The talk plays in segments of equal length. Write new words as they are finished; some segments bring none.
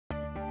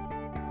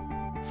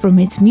From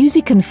its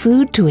music and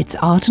food to its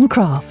art and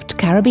craft,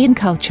 Caribbean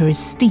culture is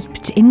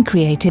steeped in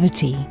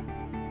creativity.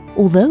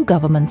 Although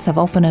governments have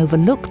often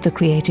overlooked the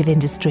creative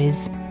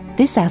industries,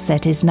 this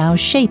asset is now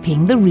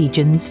shaping the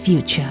region's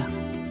future.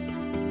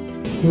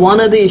 One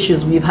of the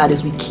issues we've had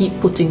is we keep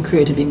putting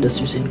creative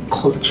industries in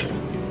culture.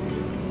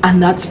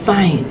 And that's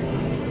fine,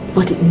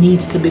 but it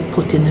needs to be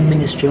put in the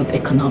Ministry of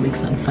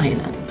Economics and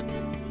Finance.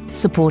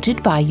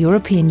 Supported by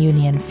European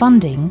Union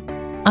funding,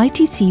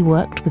 ITC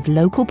worked with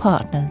local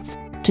partners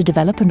to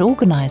develop and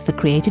organise the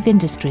creative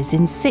industries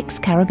in 6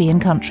 Caribbean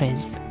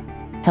countries,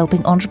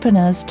 helping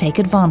entrepreneurs take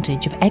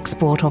advantage of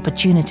export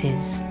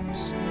opportunities.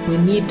 We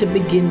need to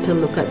begin to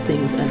look at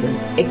things as an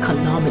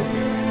economic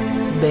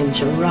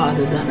venture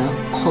rather than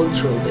a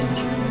cultural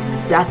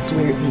venture. That's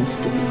where it needs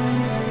to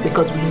be,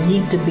 because we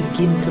need to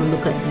begin to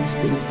look at these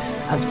things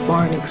as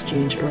foreign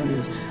exchange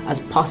earners, as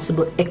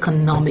possible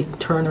economic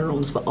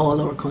turnarounds for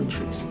all our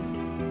countries.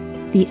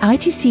 The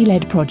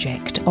ITC-led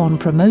project on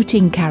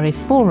promoting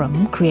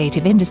CARIForum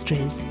creative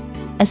industries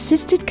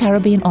assisted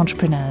Caribbean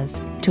entrepreneurs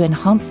to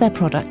enhance their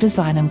product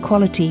design and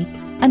quality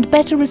and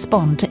better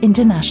respond to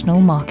international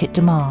market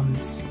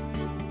demands.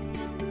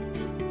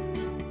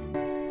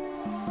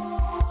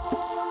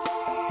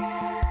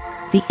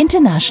 The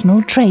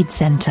International Trade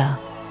Centre.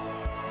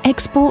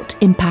 Export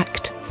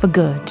impact for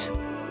good.